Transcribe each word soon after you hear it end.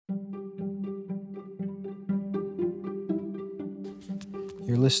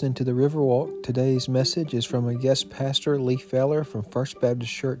You're listening to the Riverwalk. Today's message is from a guest pastor, Faler from First Baptist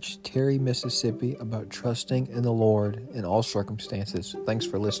Church, Terry, Mississippi, about trusting in the Lord in all circumstances. Thanks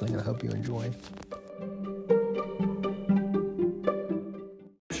for listening, and I hope you enjoy.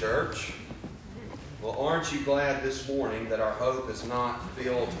 Church, well, aren't you glad this morning that our hope is not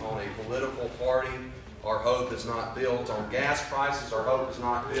built on a political party? Our hope is not built on gas prices. Our hope is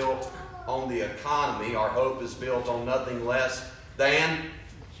not built on the economy. Our hope is built on nothing less than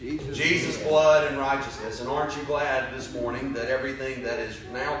Jesus' blood and righteousness. And aren't you glad this morning that everything that is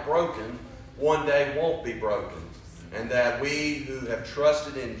now broken one day won't be broken? And that we who have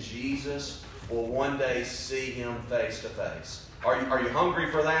trusted in Jesus will one day see Him face to face. Are you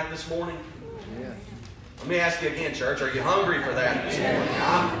hungry for that this morning? Yeah. Let me ask you again, church. Are you hungry for that this morning?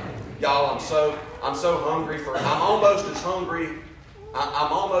 I'm so hungry for. I'm almost as hungry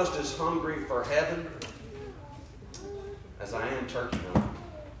for heaven as I am turkey hunting.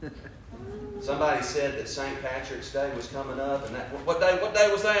 Somebody said that St. Patrick's Day was coming up, and what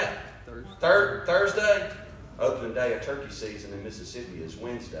day was that? Thursday. Opening day of turkey season in Mississippi is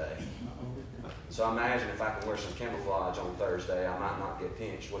Wednesday. So I imagine if I could wear some camouflage on Thursday, I might not get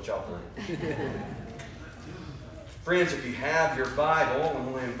pinched. What y'all think? Friends, if you have your Bible,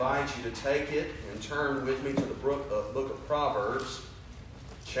 I'm going to invite you to take it and turn with me to the book of Proverbs,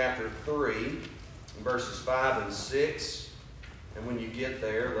 chapter 3, verses 5 and 6. And when you get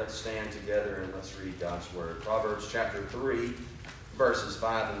there, let's stand together and let's read God's Word. Proverbs chapter 3, verses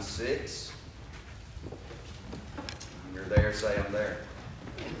 5 and 6. When you're there, say, I'm there.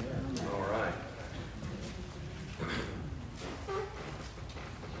 All right.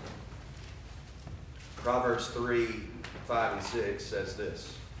 Proverbs 3, 5 and 6 says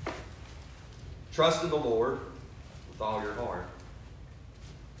this. Trust in the Lord with all your heart,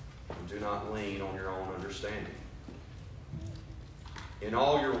 and do not lean on your own understanding. In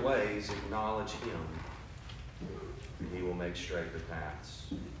all your ways acknowledge Him, and He will make straight your paths.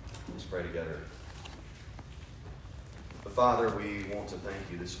 Let's pray together. But Father, we want to thank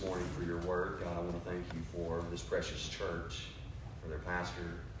you this morning for your word. God, I want to thank you for this precious church, for their pastor,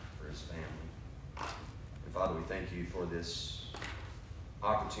 for his family. And Father, we thank you for this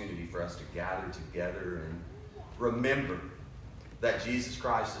opportunity for us to gather together and remember that Jesus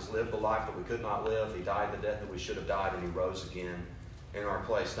Christ has lived the life that we could not live. He died the death that we should have died, and He rose again in our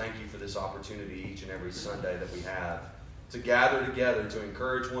place. Thank you for this opportunity each and every Sunday that we have to gather together, to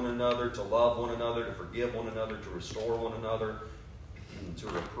encourage one another, to love one another, to forgive one another, to restore one another, to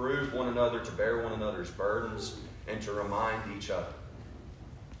reprove one another, to bear one another's burdens, and to remind each other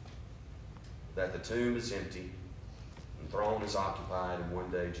that the tomb is empty and the throne is occupied, and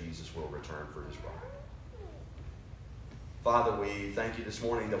one day Jesus will return for His bride. Father, we thank you this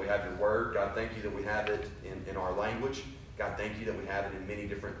morning that we have your word. God, thank you that we have it in our language. God, thank you that we have it in many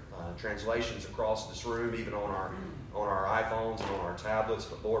different translations across this room, even on our iPhones and on our tablets.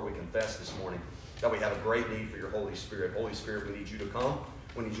 But Lord, we confess this morning that we have a great need for your Holy Spirit. Holy Spirit, we need you to come.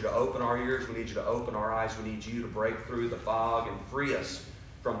 We need you to open our ears. We need you to open our eyes. We need you to break through the fog and free us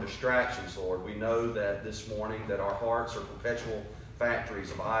from distractions, Lord. We know that this morning that our hearts are perpetual factories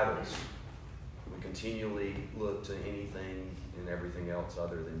of idols. We continually look to anything and everything else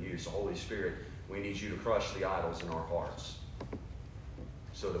other than you. So Holy Spirit, we need you to crush the idols in our hearts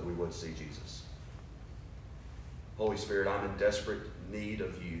so that we would see Jesus. Holy Spirit, I'm in desperate need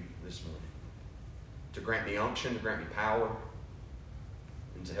of you this morning to grant me unction, to grant me power,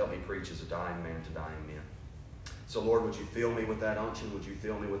 and to help me preach as a dying man to dying men. So Lord, would you fill me with that unction? Would you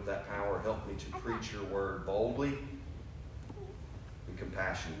fill me with that power? Help me to preach your word boldly and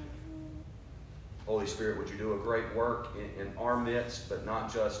compassionately. Holy Spirit, would you do a great work in our midst, but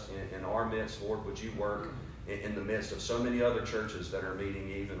not just in our midst. Lord, would you work in the midst of so many other churches that are meeting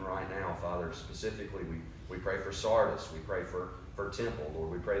even right now, Father. Specifically, we pray for Sardis. We pray for Temple. Lord,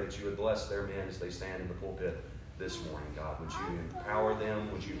 we pray that you would bless their men as they stand in the pulpit this morning, God. Would you empower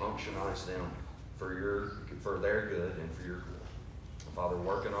them? Would you unctionize them for their good and for your glory? Father,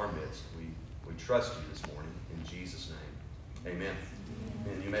 work in our midst. We trust you this morning. In Jesus' name, amen.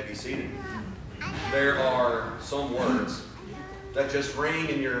 And you may be seated. There are some words that just ring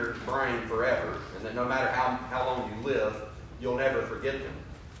in your brain forever, and that no matter how long you live, you'll never forget them.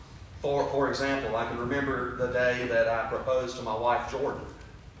 For example, I can remember the day that I proposed to my wife, Jordan,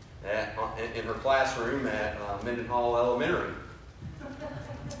 in her classroom at Mendenhall Elementary.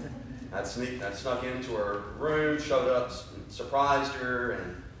 I snuck into her room, showed up, surprised her,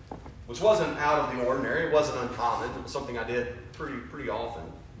 and which wasn't out of the ordinary. It wasn't uncommon. It was something I did pretty often.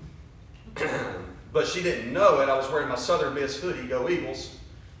 But she didn't know it. I was wearing my Southern Miss hoodie, Go Eagles,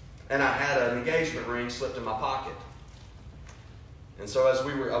 and I had an engagement ring slipped in my pocket. And so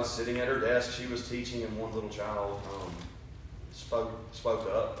I was sitting at her desk, she was teaching, and one little child spoke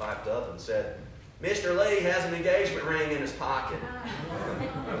up, piped up, and said, "Mr. Lee has an engagement ring in his pocket."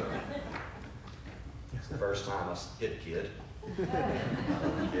 It's the first time I hit a kid.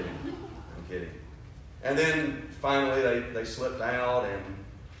 I'm kidding. And then finally they slipped out, and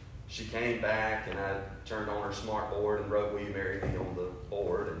she came back, and I turned on her smart board and wrote, "Will you marry me?" on the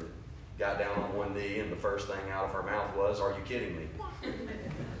board, and got down on one knee, and the first thing out of her mouth was, "Are you kidding me?"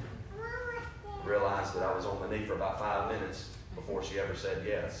 Realized that I was on my knee for about 5 minutes before she ever said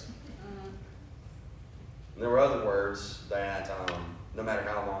yes. And there were other words that, no matter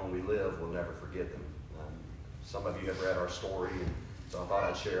how long we live, we'll never forget them. Some of you have read our story, and so I thought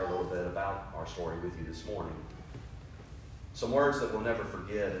I'd share a little bit about our story with you this morning. Some words that we'll never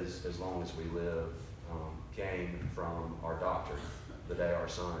forget as long as we live came from our doctor the day our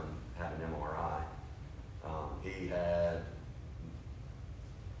son had an MRI. He had,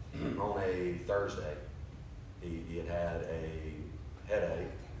 on a Thursday, he had a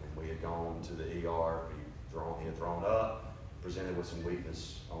headache, and we had gone to the ER. He had thrown up, presented with some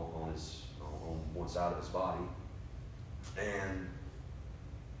weakness on one side of his body, and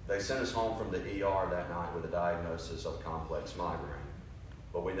they sent us home from the ER that night with a diagnosis of complex migraine.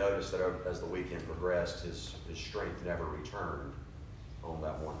 But we noticed that as the weekend progressed, his strength never returned on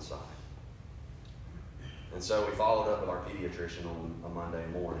that one side. And so we followed up with our pediatrician on a Monday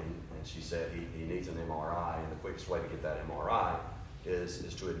morning, and she said he needs an MRI, and the quickest way to get that MRI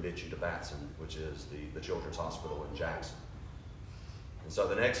is to admit you to Batson, which is the Children's Hospital in Jackson. And so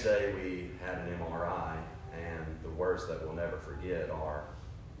the next day we had an MRI, and the words that we'll never forget are,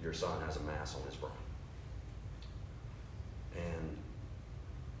 "Your son has a mass on his brain." And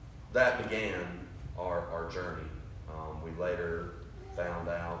that began our journey. We later found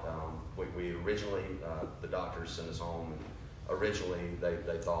out, we originally, the doctors sent us home, and originally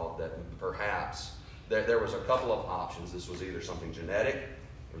they thought that perhaps there was a couple of options. This was either something genetic,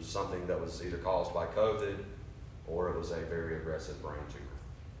 it was something that was either caused by COVID, or it was a very aggressive brain tumor.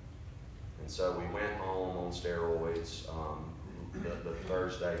 And so we went home on steroids the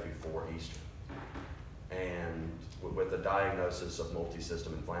Thursday before Easter. And with the diagnosis of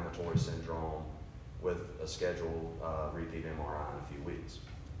multi-system inflammatory syndrome, with a scheduled repeat MRI in a few weeks.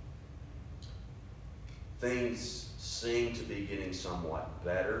 Things seemed to be getting somewhat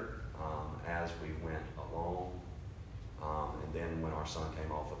better as we went along. And then when our son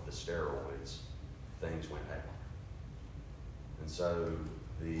came off of the steroids, things went haywire. And so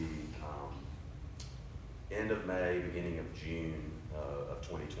the end of May, beginning of June of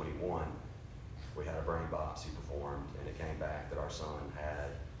 2021, we had a brain biopsy performed, and it came back that our son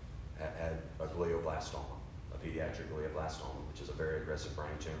had a glioblastoma, a pediatric glioblastoma, which is a very aggressive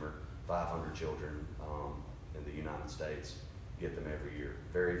brain tumor. 500 children in the United States get them every year.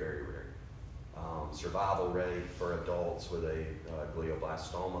 Very, very rare. Survival rate for adults with a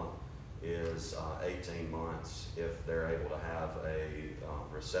glioblastoma is 18 months if they're able to have a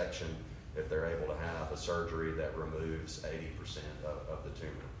resection, if they're able to have a surgery that removes 80% of the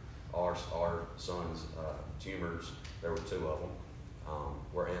tumor. Our son's tumors, there were 2 of them,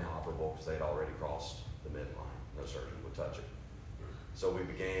 were inoperable because they had already crossed the midline. No surgeon would touch it. So we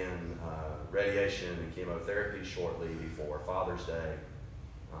began radiation and chemotherapy shortly before Father's Day.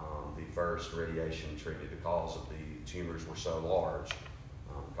 The first radiation treatment, because of the tumors were so large,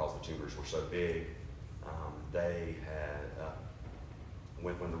 because the tumors were so big, they had,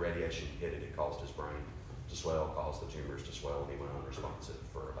 when the radiation hit it, it caused his brain to swell, caused the tumors to swell, and he went unresponsive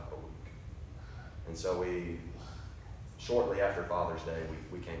for about a week. And so shortly after Father's Day,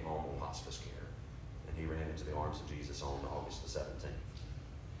 we came home on hospice care, and he ran into the arms of Jesus on August the 17th.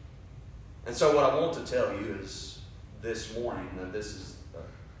 And so what I want to tell you is this morning, that this is,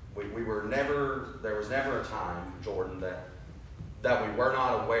 there was never a time, Jordan, that we were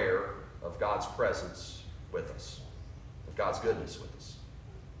not aware of God's presence with us, of God's goodness with us.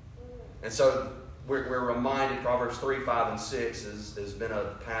 And so we're reminded, Proverbs 3, 5, and 6 has been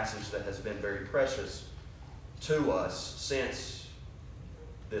a passage that has been very precious to us since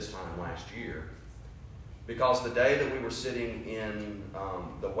this time last year. Because the day that we were sitting in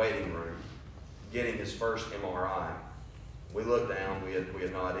the waiting room, getting his first MRI, we looked down, we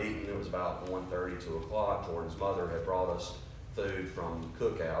had not eaten. It was about 1:30, 2 o'clock. Jordan's mother had brought us food from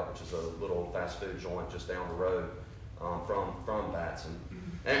Cookout, which is a little fast food joint just down the road from Batson.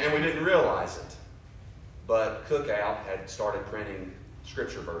 And we didn't realize it. But Cookout had started printing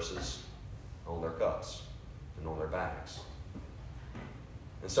scripture verses on their cups and on their bags.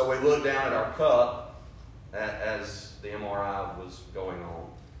 And so we looked down at our cup as the MRI was going on.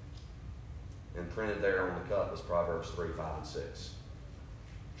 And printed there on the cup was Proverbs 3, 5, and 6.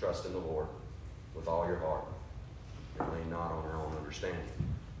 trust in the Lord with all your heart and lean not on your own understanding.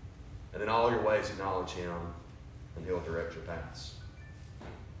 And in all your ways acknowledge Him, and He'll direct your paths.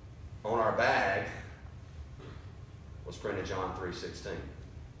 On our bag was printed John 3:16.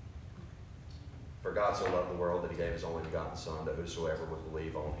 For God so loved the world that He gave His only begotten Son, that whosoever would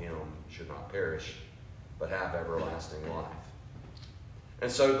believe on Him should not perish, but have everlasting life.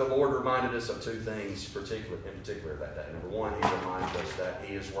 And so the Lord reminded us of two things in particular that day. Number one, He reminded us that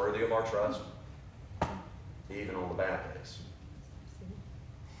He is worthy of our trust, even on the bad days.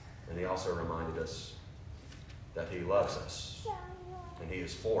 And He also reminded us that He loves us, and He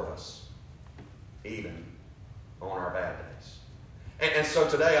is for us, even on our bad days. And so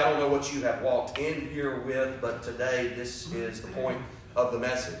today, I don't know what you have walked in here with, but today this is the point of the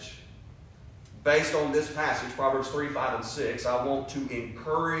message. Based on this passage, Proverbs 3, 5, and 6, I want to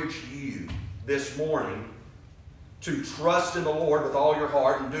encourage you this morning to trust in the Lord with all your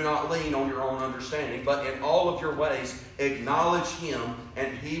heart and do not lean on your own understanding, but in all of your ways acknowledge Him,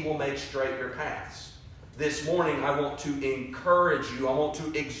 and He will make straight your paths. This morning, I want to encourage you. I want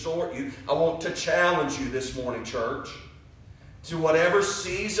to exhort you. I want to challenge you this morning, church, to whatever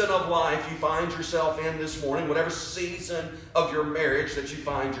season of life you find yourself in this morning, whatever season of your marriage that you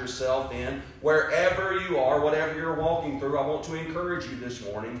find yourself in, wherever you are, whatever you're walking through, I want to encourage you this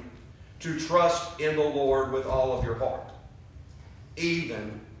morning to trust in the Lord with all of your heart,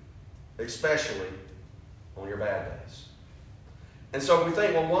 especially on your bad days. And so we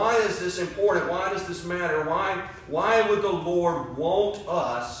think, well, why is this important? Why does this matter? Why would the Lord want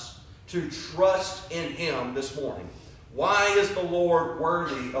us to trust in Him this morning? Why is the Lord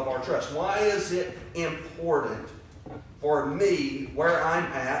worthy of our trust? Why is it important for me, where I'm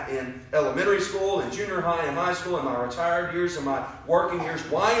at in elementary school, in junior high, and high school, in my retired years, in my working years?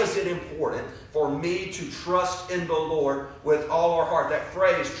 Why is it important for me to trust in the Lord with all our heart? That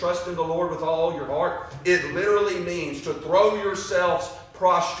phrase, trust in the Lord with all your heart, it literally means to throw yourselves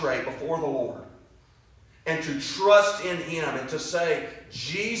prostrate before the Lord and to trust in Him and to say,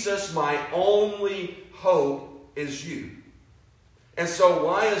 Jesus, my only hope is you. And so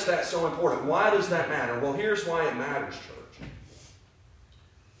why is that so important? Why does that matter? Well, here's why it matters, church.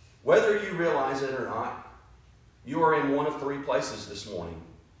 Whether you realize it or not, you are in one of three places this morning.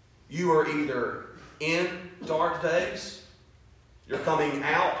 You are either in dark days, you're coming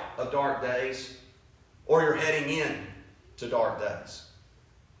out of dark days, or you're heading in to dark days.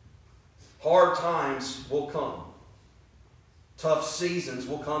 Hard times will come. Tough seasons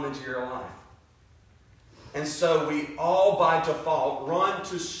will come into your life. And so we all by default run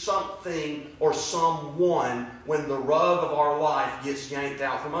to something or someone when the rug of our life gets yanked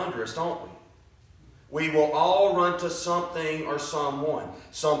out from under us, don't we? We will all run to something or someone.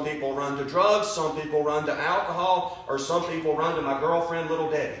 Some people run to drugs, some people run to alcohol, or some people run to my girlfriend,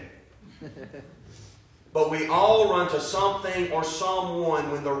 Little Debbie. But we all run to something or someone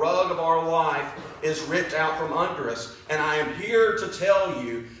when the rug of our life is ripped out from under us. And I am here to tell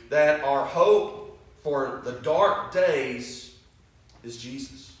you that our hope for the dark days is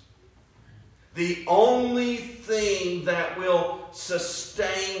Jesus. The only thing that will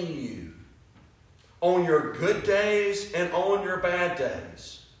sustain you on your good days and on your bad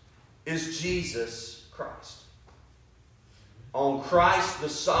days is Jesus Christ. On Christ, the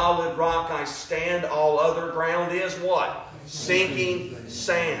solid rock I stand, all other ground is what? Sinking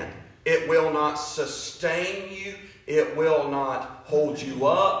sand. It will not sustain you. It will not hold you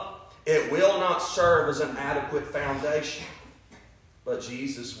up. It will not serve as an adequate foundation, but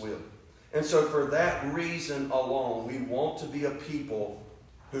Jesus will. And so for that reason alone, we want to be a people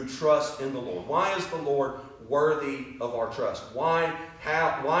who trust in the Lord. Why is the Lord worthy of our trust? Why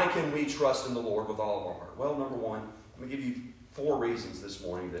can we trust in the Lord with all of our heart? Well, number one, let me give you 4 reasons this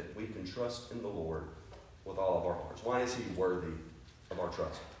morning that we can trust in the Lord with all of our hearts. Why is He worthy of our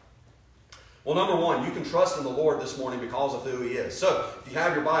trust? Well, number one, you can trust in the Lord this morning because of who He is. So, if you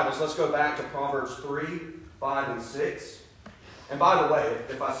have your Bibles, let's go back to Proverbs 3, 5, and 6. And by the way,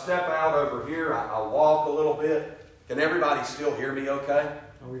 if I step out over here, I'll walk a little bit. Can everybody still hear me okay?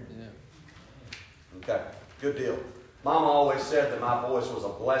 Oh, yeah. Okay, good deal. Mama always said that my voice was a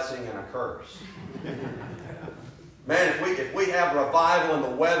blessing and a curse. Man, if we have revival and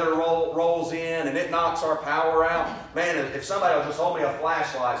the weather rolls in and it knocks our power out, man, if somebody will just hold me a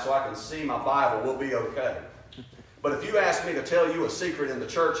flashlight so I can see my Bible, we'll be okay. But if you ask me to tell you a secret in the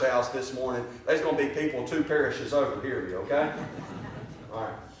church house this morning, there's going to be people 2 parishes over here, you okay? All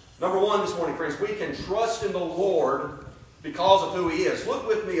right. Number one this morning, friends, we can trust in the Lord because of who He is. Look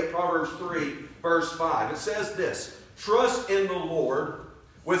with me at Proverbs 3, verse 5. It says this, trust in the Lord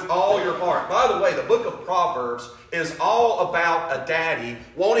with all your heart. By the way, the book of Proverbs is all about a daddy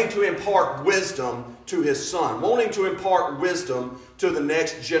wanting to impart wisdom to his son, wanting to impart wisdom to the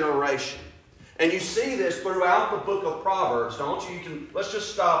next generation. And you see this throughout the book of Proverbs, don't you? Let's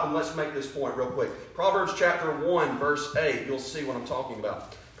just stop and let's make this point real quick. Proverbs chapter 1, verse 8, you'll see what I'm talking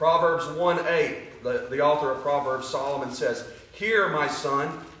about. Proverbs 1:8, the author of Proverbs, Solomon, says, "Hear, my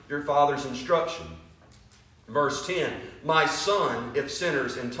son, your father's instruction." Verse 10, "My son, if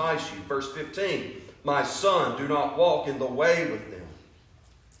sinners entice you." Verse 15, "My son, do not walk in the way with them."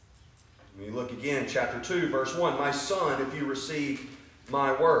 When you look again, chapter 2, verse 1, "My son, if you receive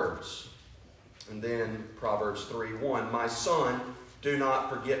my words." And then Proverbs 3:1, "My son, do not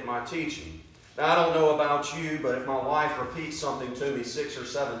forget my teaching." Now, I don't know about you, but if my wife repeats something to me 6 or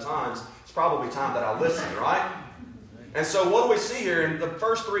 7 times, it's probably time that I listen, right? And so what do we see here? In the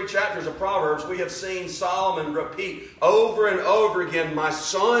first 3 chapters of Proverbs, we have seen Solomon repeat over and over again, "My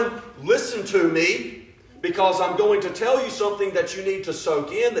son, listen to me, because I'm going to tell you something that you need to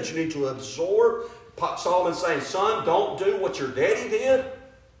soak in, that you need to absorb." Solomon's saying, "Son, don't do what your daddy did.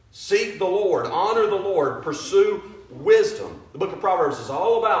 Seek the Lord, honor the Lord, pursue wisdom." The book of Proverbs is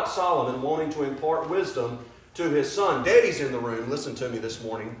all about Solomon wanting to impart wisdom to his son. Daddy's in the room. Listen to me this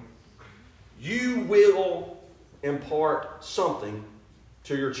morning. You will impart something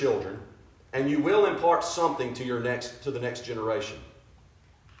to your children, and you will impart something to the next generation.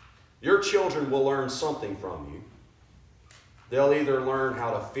 Your children will learn something from you. They'll either learn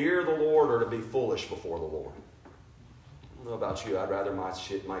how to fear the Lord or to be foolish before the Lord. I don't know about you. I'd rather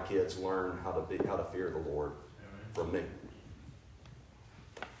my kids learn how to fear the Lord from me.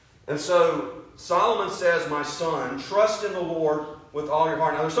 And so Solomon says, "My son, trust in the Lord with all your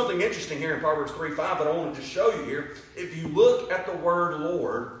heart." Now, there's something interesting here in Proverbs 3:5 that I want to just show you here. If you look at the word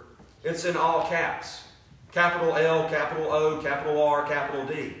Lord, it's in all caps. Capital L, capital O, capital R, capital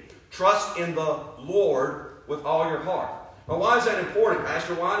D. Trust in the Lord with all your heart. Now, why is that important,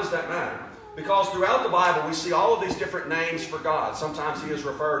 Pastor? Why does that matter? Because throughout the Bible, we see all of these different names for God. Sometimes He is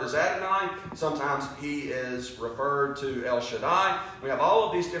referred as Adonai. Sometimes He is referred to El Shaddai. We have all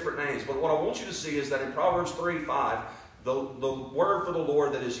of these different names. But what I want you to see is that in Proverbs 3:5, the word for the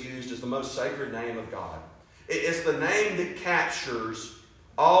Lord that is used is the most sacred name of God. It's the name that captures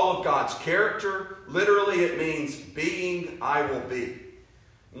all of God's character. Literally, it means being, I will be.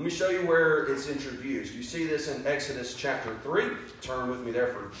 Let me show you where it's introduced. You see this in Exodus chapter 3. Turn with me there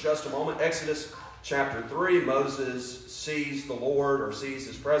for just a moment. Exodus chapter 3, Moses sees the Lord, or sees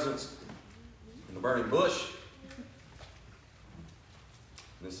His presence in the burning bush.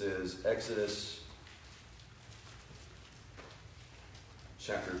 This is Exodus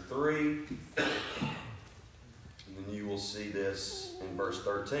chapter 3. And then you will see this in verse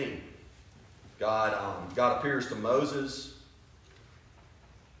 13. God appears to Moses.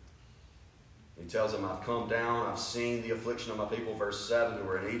 He tells him, "I've come down, I've seen the affliction of my people," verse 7, "who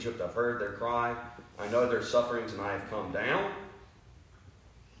are in Egypt. I've heard their cry. I know their sufferings, and I have come down."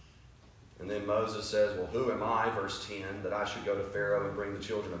 And then Moses says, "Well, who am I," verse 10, "that I should go to Pharaoh and bring the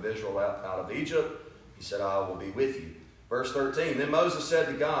children of Israel out of Egypt? He said, I will be with you." Verse 13, "Then Moses said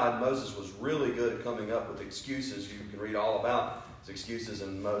to God," Moses was really good at coming up with excuses. You can read all about his excuses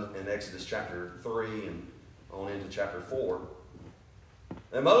in Exodus chapter 3 and on into chapter 4.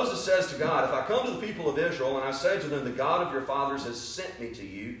 And Moses says to God, "If I come to the people of Israel and I say to them, the God of your fathers has sent me to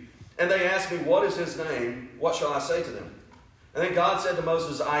you, and they ask me, what is His name? What shall I say to them?" And then God said to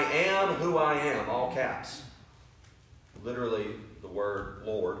Moses, "I am who I am," all caps. Literally, the word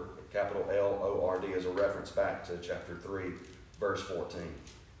Lord, capital L-O-R-D, is a reference back to chapter 3, verse 14.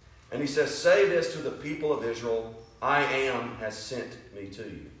 And He says, "Say this to the people of Israel, I am has sent me to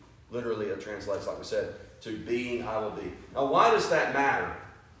you." Literally, it translates, like we said, to being, I will be. Now, why does that matter?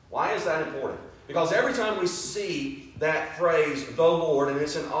 Why is that important? Because every time we see that phrase, the Lord, and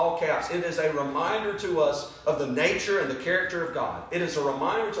it's in all caps, it is a reminder to us of the nature and the character of God. It is a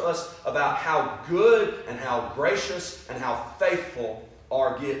reminder to us about how good and how gracious and how faithful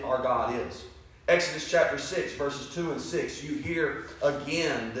our God is. Exodus chapter 6, verses 2 and 6, you hear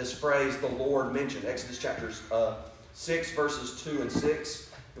again this phrase, the Lord, mentioned. Exodus chapter 6, verses 2 and 6.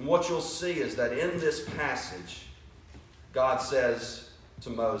 And what you'll see is that in this passage, God says to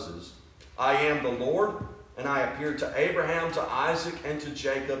Moses, "I am the Lord, and I appeared to Abraham, to Isaac, and to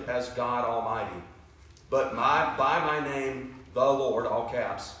Jacob as God Almighty. But by my name, the Lord," all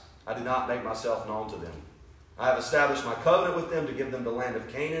caps, "I did not make myself known to them. I have established my covenant with them to give them the land of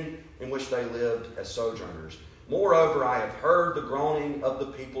Canaan, in which they lived as sojourners. Moreover, I have heard the groaning of the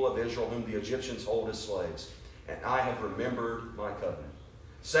people of Israel, whom the Egyptians hold as slaves, and I have remembered my covenant.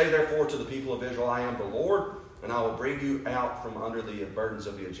 Say therefore to the people of Israel, I am the Lord, And I will bring you out from under the burdens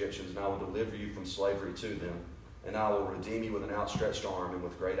of the Egyptians, and I will deliver you from slavery to them. And I will redeem you with an outstretched arm and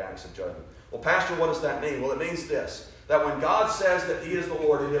with great acts of judgment. Well, Pastor, what does that mean? Well, it means this. That when God says that He is the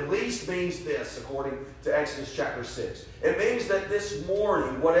Lord, it at least means this, according to Exodus chapter 6. It means that this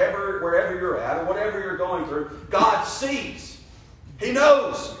morning, wherever you're at, or whatever you're going through, God sees. He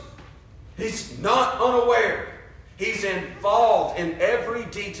knows. He's not unaware. He's involved in every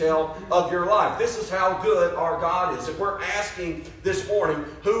detail of your life. This is how good our God is. If we're asking this morning,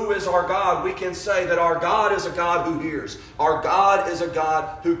 who is our God? We can say that our God is a God who hears. Our God is a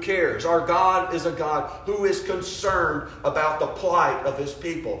God who cares. Our God is a God who is concerned about the plight of His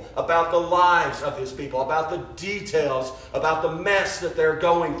people, about the lives of His people, about the details, about the mess that they're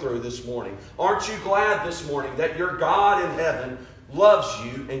going through this morning. Aren't you glad this morning that your God in heaven loves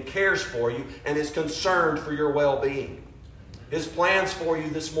you and cares for you and is concerned for your well-being? His plans for you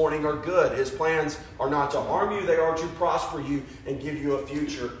this morning are good. His plans are not to harm you. They are to prosper you and give you a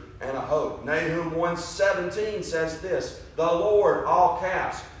future and a hope. Nahum 1:17 says this, the Lord, all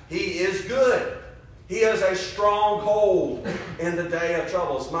caps, He is good. He is a stronghold in the day of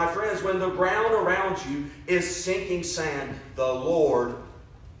troubles. My friends, when the ground around you is sinking sand, the Lord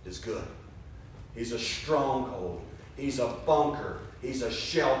is good. He's a stronghold. He's a bunker. He's a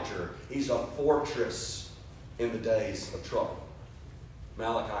shelter. He's a fortress in the days of trouble.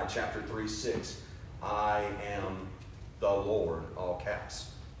 Malachi chapter 3:6. I am the Lord, all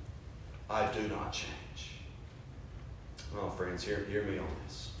caps. I do not change. Oh, friends, hear me on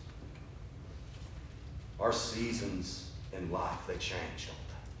this. Our seasons in life, they change, don't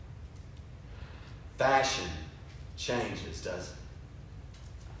they? Fashion changes, doesn't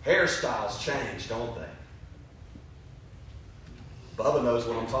it? Hairstyles change, don't they? Bubba knows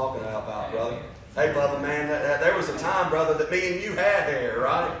what I'm talking about, brother. Hey, Bubba, man, there was a time, brother, that me and you had hair,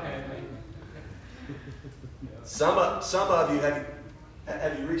 right? Some of you,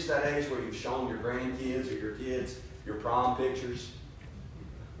 have you reached that age where you've shown your grandkids or your kids your prom pictures?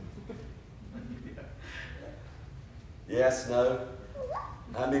 Yes, no?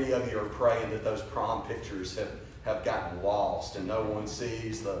 How many of you are praying that those prom pictures have gotten lost and no one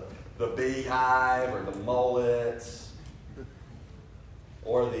sees the beehive or the mullets?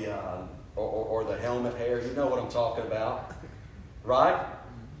 Or the helmet hair. You know what I'm talking about. Right?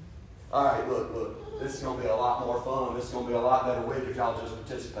 All right, look. This is going to be a lot more fun. This is going to be a lot better week if y'all just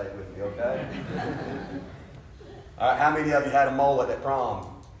participate with me, okay? All right, how many of you had a mullet at prom?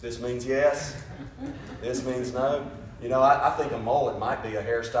 This means yes. This means no. You know, I think a mullet might be a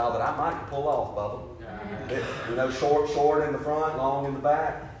hairstyle that I might pull off, Bubba. Short in the front, long in the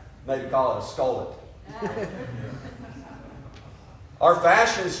back. Maybe call it a skullet. Our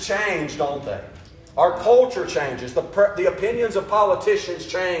fashions change, don't they? Our culture changes. The opinions of politicians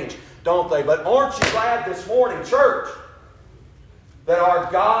change, don't they? But aren't you glad this morning, church, that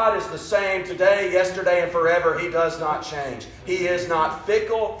our God is the same today, yesterday, and forever? He does not change. He is not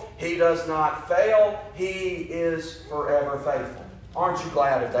fickle. He does not fail. He is forever faithful. Aren't you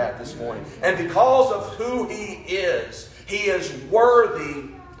glad of that this morning? And because of who He is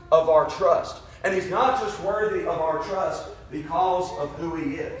worthy of our trust. And He's not just worthy of our trust because of who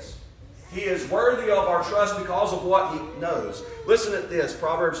He is. He is worthy of our trust because of what He knows. Listen at this.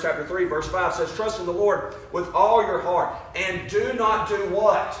 Proverbs chapter 3, verse 5 says, trust in the Lord with all your heart and do not do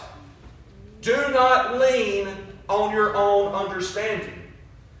what? Do not lean on your own understanding.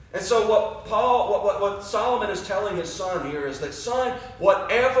 And so what Solomon is telling his son here is that, son,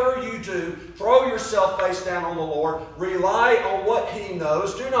 whatever you do, throw yourself face down on the Lord. Rely on what He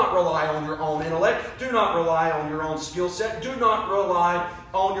knows. Do not rely on your own intellect. Do not rely on your own skill set. Do not rely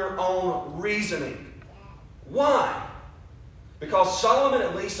on your own reasoning. Why? Because Solomon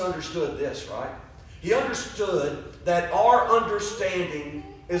at least understood this, right? He understood that our understanding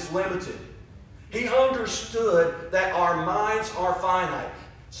is limited. He understood that our minds are finite.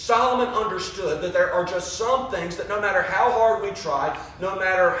 Solomon understood that there are just some things that no matter how hard we try, no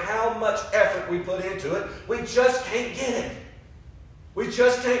matter how much effort we put into it, we just can't get it. We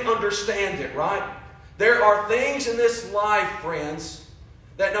just can't understand it, right? There are things in this life, friends,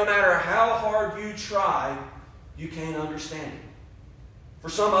 that no matter how hard you try, you can't understand it. For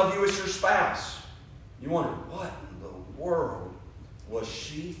some of you, it's your spouse. You wonder, what in the world was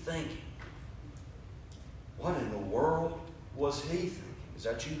she thinking? What in the world was he thinking? Is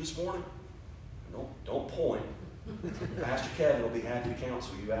that you this morning? Don't point. Pastor Kevin will be happy to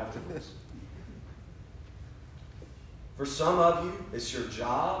counsel you afterwards. For some of you, it's your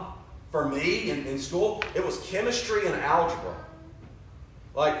job. For me, in school, it was chemistry and algebra.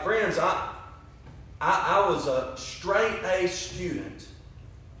 Like, friends, I was a straight A student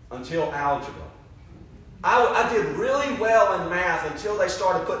until algebra. I did really well in math until they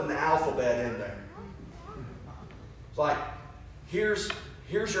started putting the alphabet in there. It's like, here's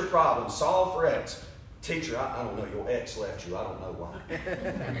your problem. Solve for X. Teacher, I don't know. Your X left you. I don't know why.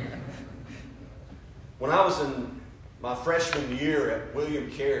 When I was in my freshman year at William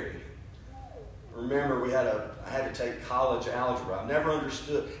Carey, remember I had to take college algebra. I've never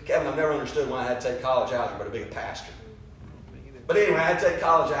understood why I had to take college algebra to be a pastor. But anyway, I had to take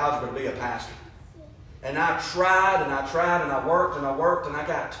college algebra to be a pastor. And I tried and I tried and I worked and I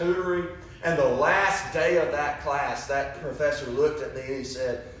got tutoring. And the last day of that class, that professor looked at me and he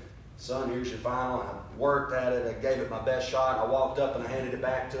said, son, here's your final. And I worked at it. I gave it my best shot. I walked up and I handed it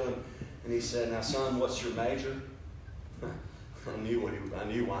back to him. And he said, now son, what's your major? I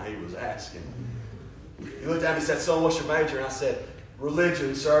knew why he was asking. He looked at me and said, son, what's your major? And I said,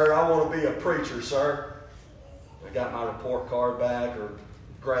 religion, sir. I want to be a preacher, sir. I got my report card back or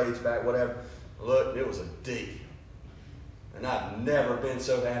grades back, whatever. Look, it was a D. And I've never been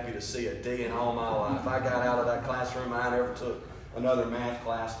so happy to see a D in all my life. I got out of that classroom. I never took another math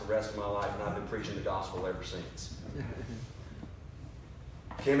class the rest of my life, and I've been preaching the gospel ever since.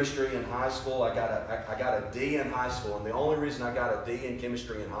 Chemistry in high school, I got a D in high school. And the only reason I got a D in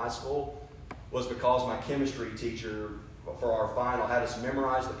chemistry in high school was because my chemistry teacher, for our final, had us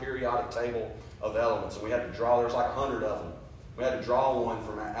memorize the periodic table of elements. And we had to draw, there was like 100 of them. We had to draw one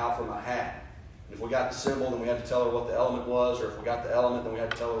out from a hat. And if we got the symbol, then we had to tell her what the element was. Or if we got the element, then we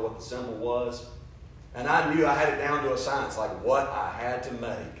had to tell her what the symbol was. And I knew I had it down to a science, like what I had to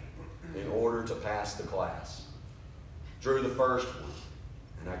make in order to pass the class. Drew the first one,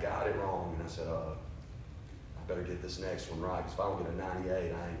 and I got it wrong. And I said, I better get this next one right, because if I don't get a 98, I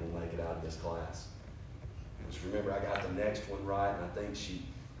ain't going to make it out of this class. And just remember, I got the next one right, and I think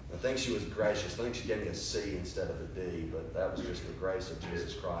she was gracious. I think she gave me a C instead of a D, but that was just the grace of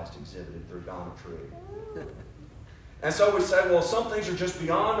Jesus Christ exhibited through geometry. And so we say, well, some things are just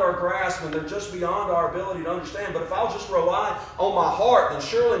beyond our grasp and they're just beyond our ability to understand. But if I'll just rely on my heart, then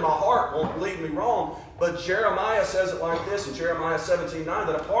surely my heart won't lead me wrong. But Jeremiah says it like this in Jeremiah 17:9,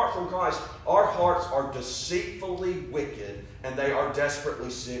 that apart from Christ, our hearts are deceitfully wicked and they are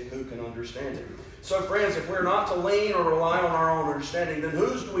desperately sick. Who can understand it? So friends, if we're not to lean or rely on our own understanding, then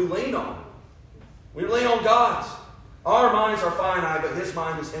whose do we lean on? We lean on God's. Our minds are finite, but His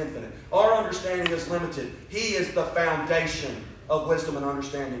mind is infinite. Our understanding is limited. He is the foundation of wisdom and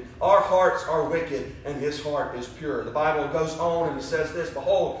understanding. Our hearts are wicked, and His heart is pure. The Bible goes on and it says this,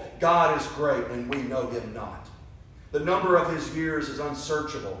 behold, God is great, and we know Him not. The number of His years is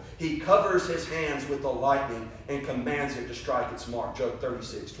unsearchable. He covers His hands with the lightning and commands it to strike its mark. Job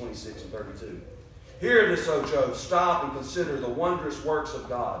 36, 26, and 32. Hear this, O Job. Stop and consider the wondrous works of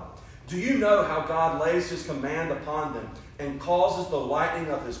God. Do you know how God lays His command upon them and causes the lightning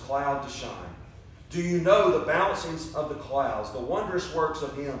of His cloud to shine? Do you know the balancings of the clouds, the wondrous works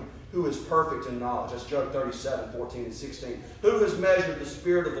of Him who is perfect in knowledge? That's Job 37, 14 and 16. Who has measured the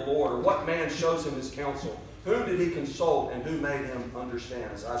Spirit of the Lord, or what man shows Him His counsel? Whom did He consult, and who made Him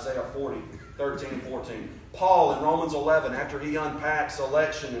understand? It's Isaiah 40, 13 and 14. Paul in Romans 11, after he unpacks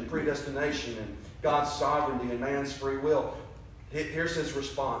election and predestination and God's sovereignty and man's free will, here's his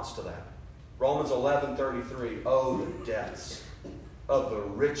response to that. Romans 11:33. Oh, the depths of the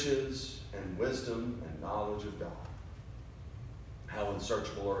riches and wisdom and knowledge of God. How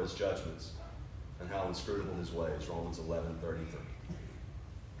unsearchable are His judgments and how inscrutable His ways. Romans 11:33.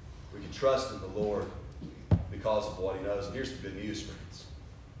 We can trust in the Lord because of what He knows. And here's the good news, friends.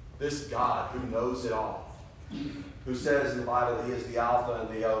 This God who knows it all, who says in the Bible that He is the Alpha and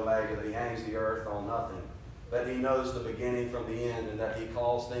the Omega, that He hangs the earth on nothing, that He knows the beginning from the end, and that He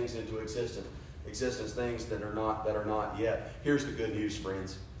calls things into existence, things that are not yet. Here's the good news,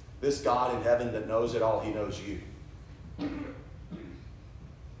 friends. This God in heaven that knows it all, He knows you.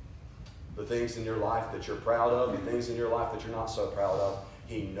 The things in your life that you're proud of, the things in your life that you're not so proud of,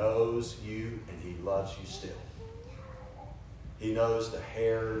 He knows you and He loves you still. He knows the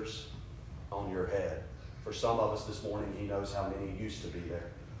hairs on your head. For some of us this morning, He knows how many used to be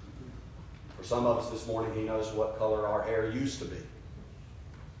there. For some of us this morning, He knows what color our hair used to be.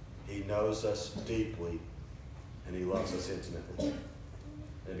 He knows us deeply, and He loves us intimately.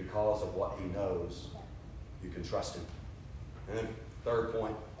 And because of what He knows, you can trust Him. And then, third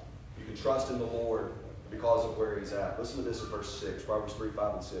point, you can trust in the Lord because of where He's at. Listen to this in verse 6, Proverbs 3,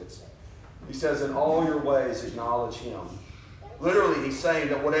 5, and 6. He says, in all your ways acknowledge Him. Literally, He's saying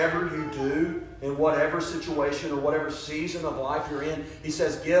that whatever you do, in whatever situation or whatever season of life you're in, He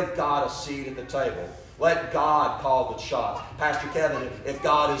says, give God a seat at the table. Let God call the shots. Pastor Kevin, if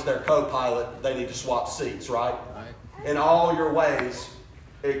God is their co-pilot, they need to swap seats, right? In all your ways,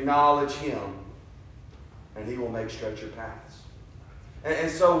 acknowledge Him, and He will make straight your paths.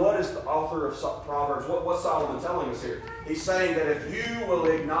 And so what is the author of Proverbs, what's Solomon telling us here? He's saying that if you will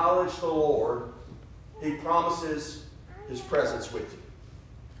acknowledge the Lord, He promises His presence with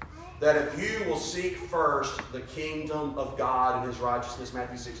you. That if you will seek first the kingdom of God and His righteousness,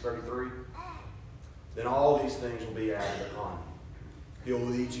 Matthew 6:33, then all these things will be added upon you. He'll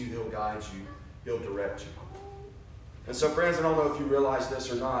lead you, He'll guide you, He'll direct you. And so, friends, I don't know if you realize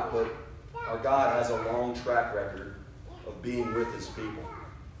this or not, but our God has a long track record of being with His people.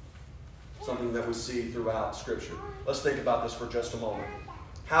 Something that we see throughout Scripture. Let's think about this for just a moment.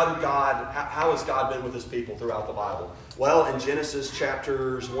 How has God been with His people throughout the Bible? Well, in Genesis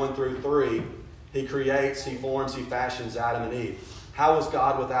chapters 1 through 3, He creates, He forms, He fashions Adam and Eve. How was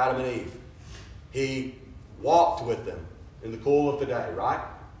God with Adam and Eve? He walked with them in the cool of the day, right?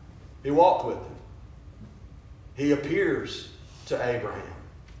 He walked with them. He appears to Abraham.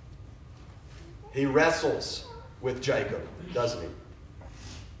 He wrestles with Jacob, doesn't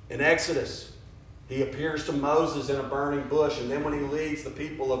he? In Exodus, He appears to Moses in a burning bush, and then when He leads the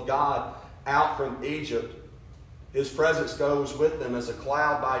people of God out from Egypt, His presence goes with them as a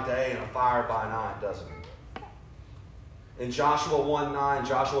cloud by day and a fire by night, doesn't it? In Joshua 1:9,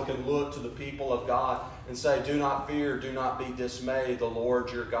 Joshua can look to the people of God and say, "Do not fear, do not be dismayed. The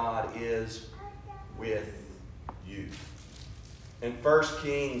Lord your God is with you." In 1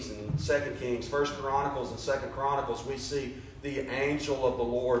 Kings and 2 Kings, 1 Chronicles and 2 Chronicles, we see the angel of the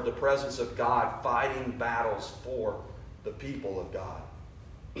Lord, the presence of God, fighting battles for the people of God.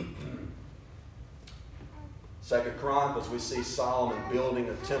 2 Chronicles, we see Solomon building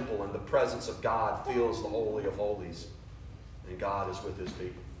a temple, and the presence of God fills the Holy of Holies. And God is with His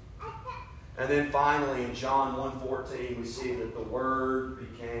people. And then finally, in John 1:14, we see that the Word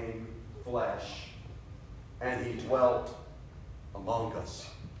became flesh, and He dwelt among us,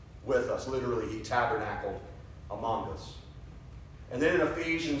 with us. Literally, He tabernacled among us. And then in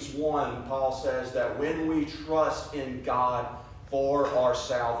Ephesians 1, Paul says that when we trust in God for our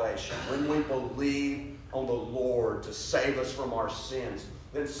salvation, when we believe on the Lord to save us from our sins,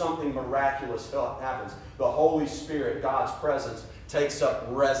 then something miraculous happens. The Holy Spirit, God's presence, takes up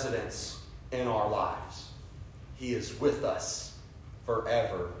residence in our lives. He is with us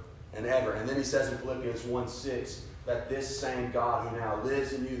forever and ever. And then he says in Philippians 1:6 that this same God who now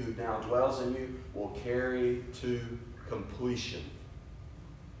lives in you, who now dwells in you, will carry to completion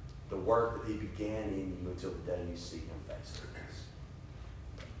the work that He began in you until the day you see Him face to face.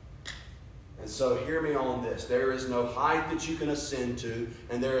 And so hear me on this. There is no height that you can ascend to,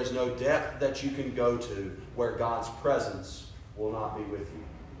 and there is no depth that you can go to where God's presence will not be with you.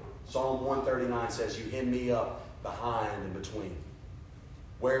 Psalm 139 says, "You hem me up behind and between."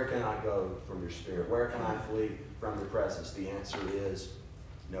 Where can I go from your Spirit? Where can I flee from your presence? The answer is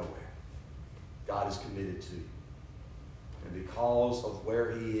nowhere. God is committed to you. And because of where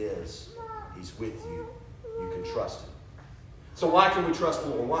He is, He's with you. You can trust Him. So why can we trust the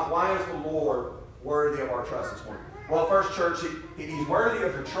Lord? Why is the Lord worthy of our trust this morning? Well, first, church, He's worthy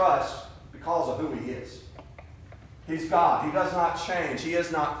of your trust because of who He is. He's God. He does not change. He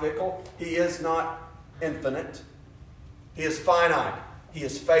is not fickle. He is not infinite. He is finite. He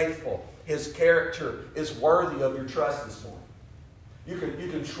is faithful. His character is worthy of your trust this morning. You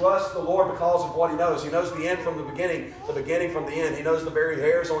can trust the Lord because of what He knows. He knows the end from the beginning from the end. He knows the very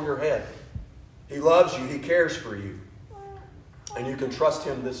hairs on your head. He loves you. He cares for you. And you can trust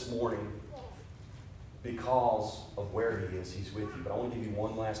Him this morning because of where He is. He's with you. But I want to give you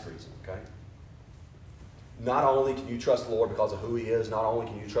one last reason, okay? Not only can you trust the Lord because of who He is, not only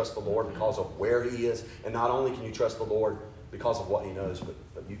can you trust the Lord because of where He is, and not only can you trust the Lord because of what He knows, but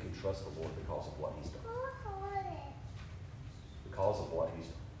you can trust the Lord because of what He's done. Because of what He's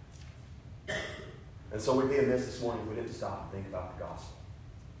done. And so we'd be amiss this morning if we didn't stop and think about the gospel.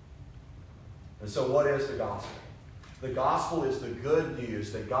 And so what is the gospel? The gospel is the good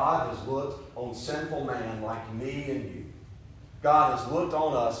news that God has looked on sinful man like me and you. God has looked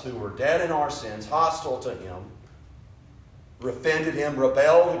on us who were dead in our sins, hostile to Him, offended Him,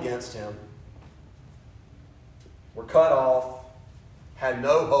 rebelled against Him, were cut off, had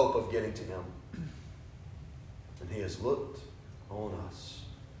no hope of getting to Him. And He has looked on us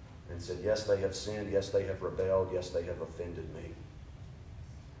and said, yes, they have sinned, yes, they have rebelled, yes, they have offended me.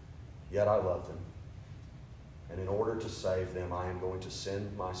 Yet I love them. And in order to save them, I am going to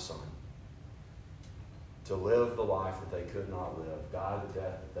send my Son to live the life that they could not live, die the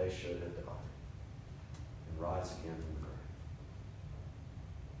death that they should have died, and rise again from the grave.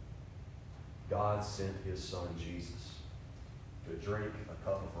 God sent His Son, Jesus, to drink a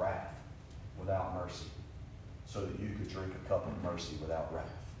cup of wrath without mercy, so that you could drink a cup of mercy without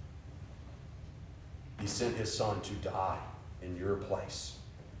wrath. He sent His Son to die in your place,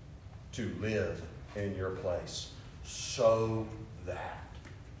 to live in your place, so that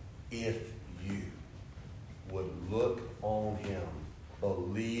if you would look on Him,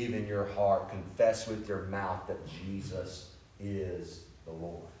 believe in your heart, confess with your mouth that Jesus is the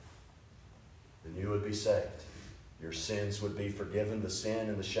Lord, then you would be saved. Your sins would be forgiven, the sin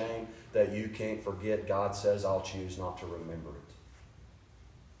and the shame that you can't forget. God says, I'll choose not to remember it.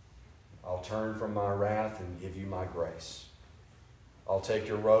 I'll turn from my wrath and give you my grace. I'll take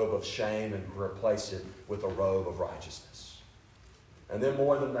your robe of shame and replace it with a robe of righteousness. And then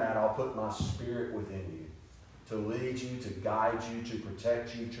more than that, I'll put my Spirit within you to lead you, to guide you, to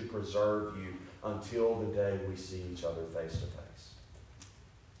protect you, to preserve you until the day we see each other face to face.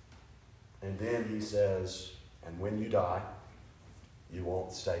 And then He says, and when you die, you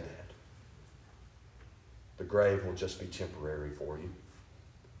won't stay dead. The grave will just be temporary for you.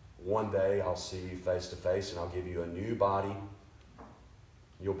 One day I'll see you face to face and I'll give you a new body.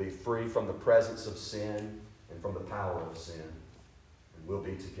 You'll be free from the presence of sin and from the power of sin. And we'll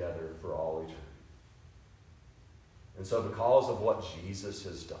be together for all eternity. And so because of what Jesus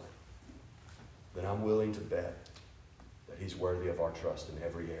has done, then I'm willing to bet that He's worthy of our trust in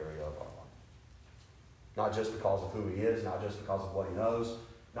every area of our life. Not just because of who He is, not just because of what He knows,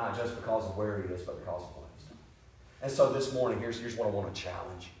 not just because of where He is, but because of what He's done. And so this morning, here's what I want to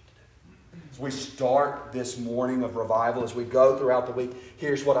challenge you to do. As we start this morning of revival, as we go throughout the week,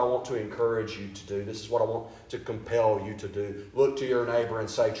 here's what I want to encourage you to do. This is what I want to compel you to do. Look to your neighbor and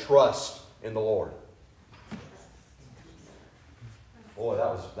say, trust in the Lord. Boy,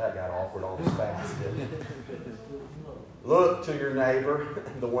 that got awkward almost fast, didn't it? Look to your neighbor,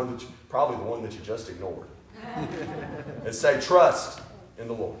 probably the one that you just ignored, and say, trust in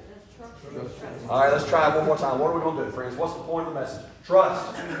the Lord. All right, let's try it one more time. What are we going to do, friends? What's the point of the message?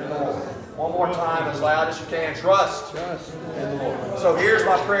 Trust in the Lord. One more time, as loud as you can. Trust in the Lord. So here's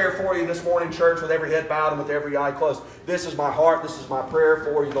my prayer for you this morning, church, with every head bowed and with every eye closed. This is my heart. This is my prayer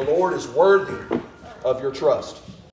for you. The Lord is worthy of your trust.